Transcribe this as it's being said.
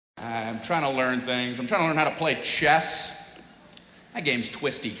I'm trying to learn things. I'm trying to learn how to play chess. That game's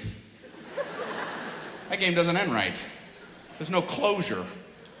twisty. That game doesn't end right. There's no closure.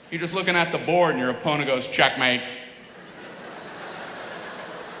 You're just looking at the board and your opponent goes, checkmate.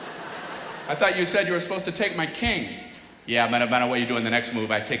 I thought you said you were supposed to take my king. Yeah, but no matter what you do in the next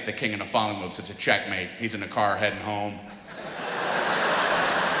move, I take the king in the following move, so it's a checkmate. He's in the car heading home.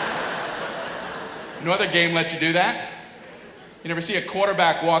 No other game lets you do that. You never see a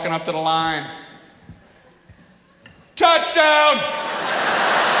quarterback walking up to the line. Touchdown!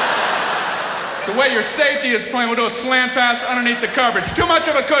 The way your safety is playing, we'll do a slant pass underneath the coverage. Too much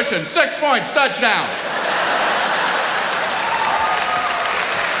of a cushion. 6 points, touchdown.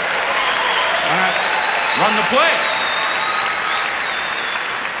 All right, run the play.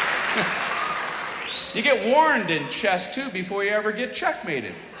 You get warned in chess, too, before you ever get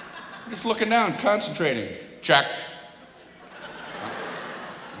checkmated. Just looking down, concentrating. Check.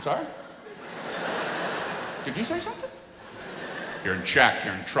 I'm sorry? Did you say something? You're in check,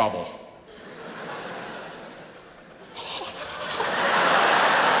 you're in trouble.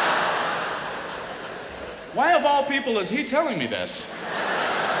 Why of all people is he telling me this?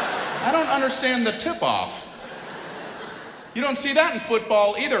 I don't understand the tip-off. You don't see that in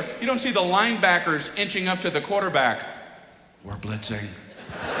football either. You don't see the linebackers inching up to the quarterback. We're blitzing.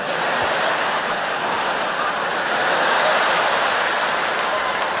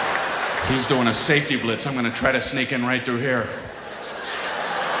 He's doing a safety blitz. I'm gonna try to sneak in right through here.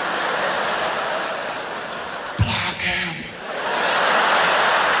 Block him.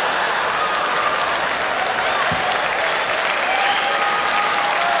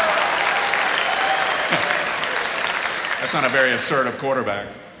 That's not a very assertive quarterback.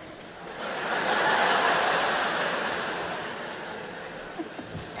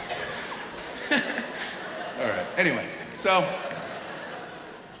 All right, anyway, so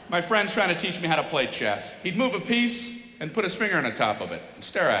my friend's trying to teach me how to play chess. He'd move a piece and put his finger on the top of it and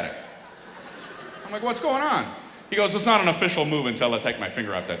stare at it. I'm like, what's going on? He goes, it's not an official move until I take my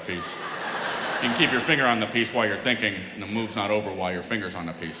finger off that piece. You can keep your finger on the piece while you're thinking, and the move's not over while your finger's on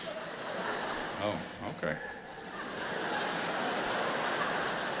the piece. Oh, okay.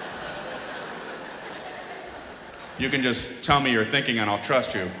 You can just tell me you're thinking and I'll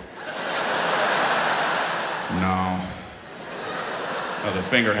trust you. No. Oh, the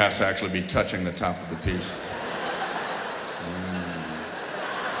finger has to actually be touching the top of the piece.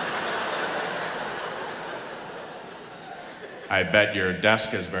 I bet your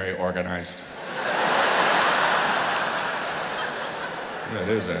desk is very organized. Yeah, it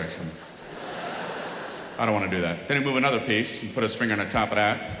is actually. I don't want to do that. Then he move another piece and put his finger on the top of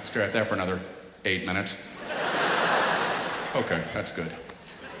that, stare at that for another 8 minutes. Okay, that's good.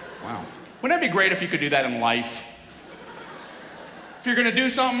 Wow. Wouldn't that be great if you could do that in life? If you're gonna do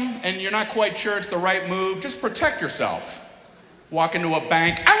something and you're not quite sure it's the right move, just protect yourself. Walk into a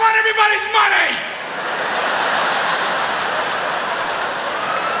bank, I want everybody's money!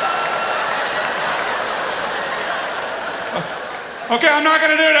 Okay, I'm not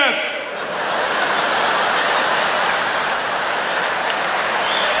gonna do this.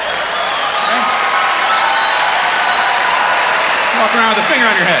 Okay. Walk around with a finger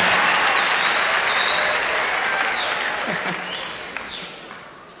on your head.